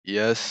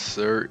Yes,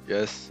 sir.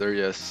 Yes, sir.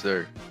 Yes,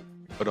 sir.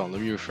 Hold on,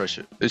 let me refresh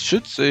it. It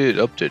should say it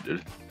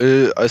updated.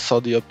 I saw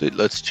the update.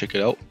 Let's check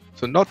it out.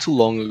 So not too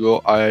long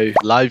ago, I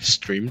live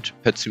streamed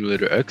Pet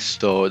Simulator X.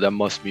 So that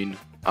must mean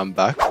I'm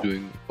back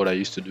doing what I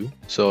used to do.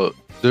 So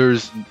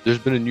there's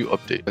been a new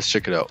update. Let's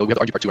check it out. So we have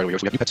the RNG part 2 right over here.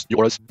 So we have new pets, new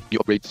auras, new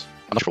upgrades.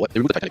 I'm not sure what. They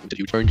removed the Titanic into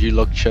huge RNG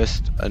luck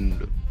chest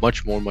and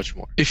much more.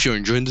 If you're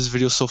enjoying this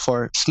video so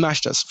far,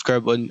 smash that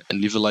subscribe button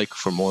and leave a like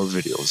for more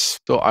videos.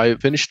 So I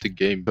finished the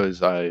game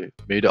because I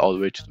made it all the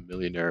way to the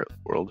millionaire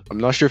world. I'm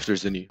not sure if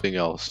there's anything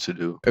else to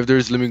do. If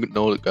there's, let me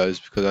know, guys,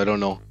 because I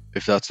don't know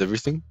if that's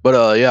everything.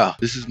 But yeah,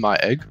 this is my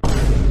egg.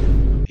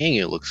 Dang,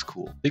 it looks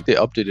cool. I think they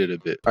updated a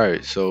bit. All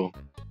right, so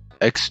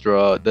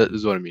extra, that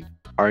is what I mean.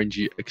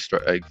 RNG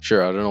extra egg.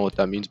 Sure, I don't know what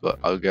that means, but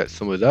I'll get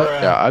some of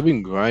that. Yeah, I've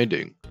been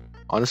grinding.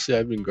 Honestly,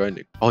 I've been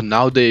grinding. Oh,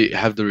 now they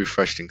have the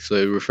refresh thing, so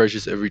it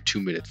refreshes every 2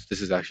 minutes.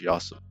 This is actually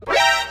awesome.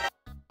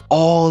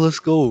 Oh, let's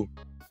go.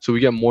 So we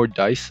get more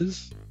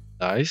dices.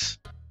 Nice.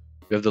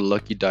 We have the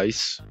lucky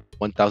dice,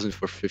 1000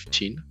 for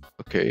 15.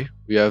 Okay,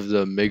 we have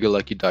the mega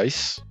lucky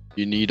dice.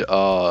 You need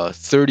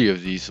 30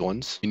 of these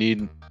ones. You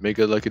need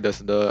mega lucky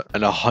dice and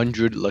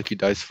 100 lucky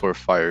dice for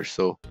fire.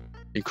 So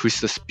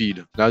increase the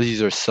speed. Now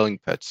these are selling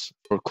pets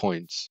for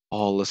coins.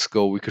 Oh, let's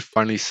go. We could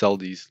finally sell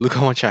these. Look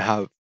how much I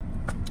have.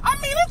 I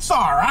mean, it's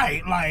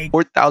alright, like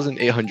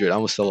 4,800. I'm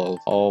gonna sell all.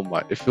 Oh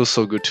my, it feels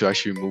so good to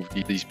actually remove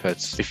these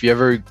pets. If you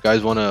ever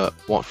guys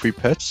want free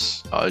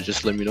pets,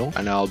 just let me know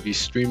and I'll be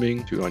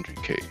streaming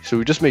 200k. So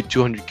we just made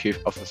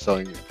 200k off of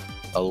selling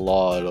a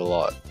lot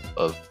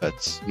of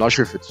pets. I'm not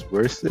sure if it's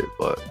worth it,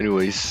 but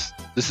anyways,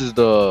 this is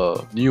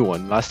the new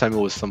one. Last time it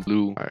was some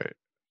blue. All right,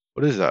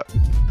 what is that?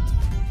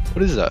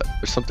 What is that?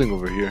 There's something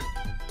over here.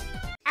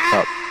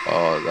 Stop.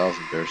 Oh, that was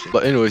embarrassing.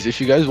 But anyways, if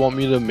you guys want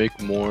me to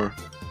make more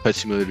Pet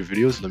Simulator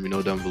videos, let me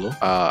know down below.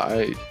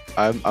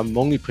 I'm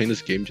only playing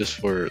this game just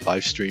for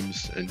live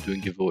streams and doing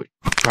giveaway.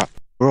 Crap,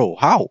 bro,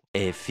 how?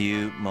 A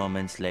few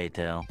moments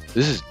later.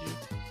 This is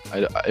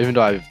new. Even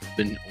though I've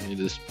been only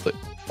this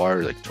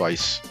far like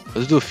twice.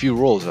 Let's do a few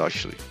rolls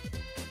actually.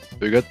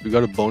 We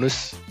got a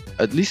bonus.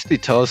 At least they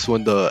tell us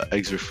when the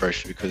eggs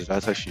refresh because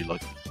that's actually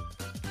lucky.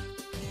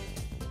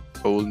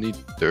 But we'll need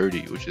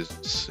 30, which is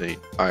insane.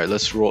 All right,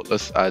 let's roll.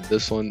 Let's add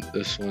this one,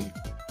 this one,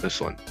 this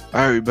one.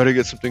 All right, we better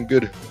get something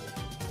good.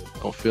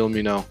 Don't fail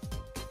me now.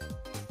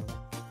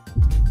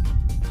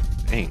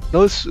 Dang.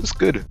 No, it's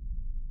good.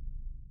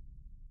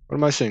 What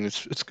am I saying?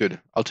 It's good.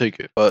 I'll take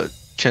it. But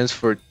chance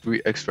for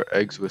 3 extra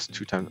eggs was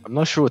 2 times. I'm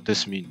not sure what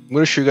this means. I'm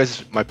gonna show you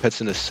guys my pets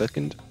in a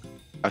second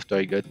after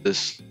I get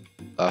this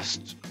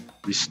last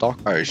restock.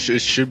 All right, it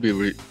should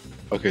be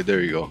okay, there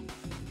you go.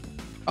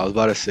 I was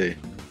about to say,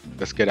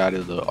 let's get out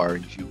of the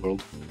RNG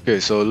world. Okay,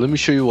 so let me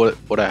show you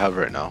what I have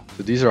right now.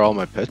 So these are all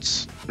my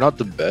pets. Not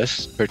the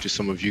best compared to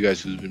some of you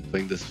guys who's been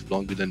playing this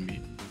longer than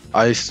me.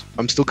 I'm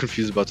still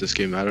confused about this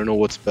game. I don't know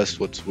what's best,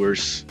 what's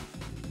worse,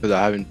 because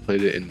I haven't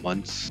played it in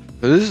months.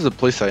 So this is the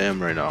place I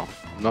am right now.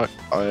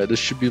 This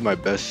should be my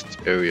best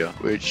area,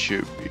 which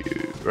should be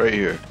right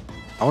here.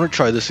 I want to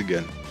try this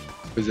again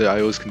because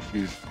I was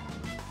confused.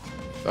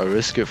 I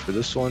risk it for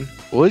this one.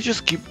 Will it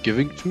just keep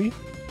giving it to me?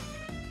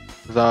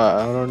 Because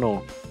I don't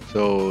know.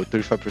 So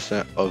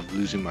 35% of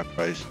losing my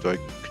prize. Do I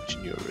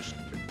continue a risk?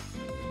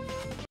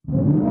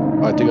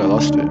 Oh, I think I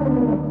lost it.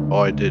 Oh,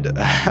 I did.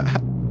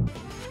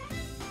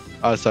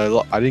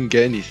 So I didn't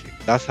get anything.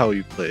 That's how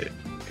you play it.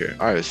 Okay.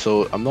 Alright,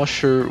 so I'm not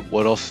sure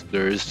what else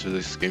there is to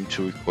this game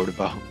to record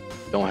about.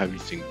 Don't have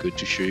anything good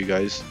to show you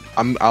guys.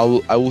 I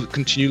will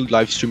continue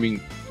live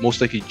streaming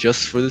most likely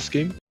just for this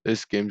game.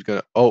 This game's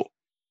gonna. Oh,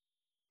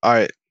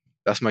 alright.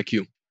 That's my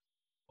cue.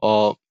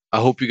 I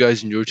hope you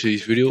guys enjoyed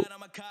today's video.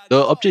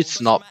 The update's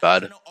not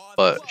bad,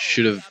 but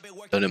should have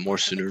done it more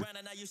sooner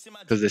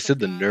because they said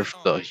they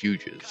nerfed the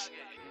huges.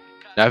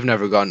 And I've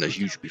never gotten a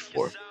huge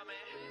before.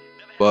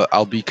 But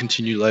I'll be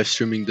continue live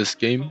streaming this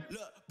game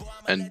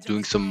and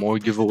doing some more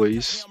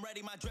giveaways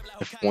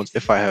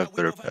if I have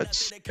better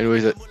pets.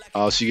 Anyways,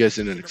 I'll see you guys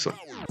in the next one.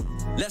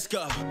 Let's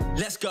go.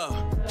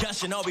 Young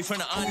Shinobi from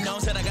the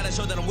unknown said I gotta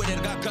show that I'm with it.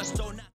 I got gusto now.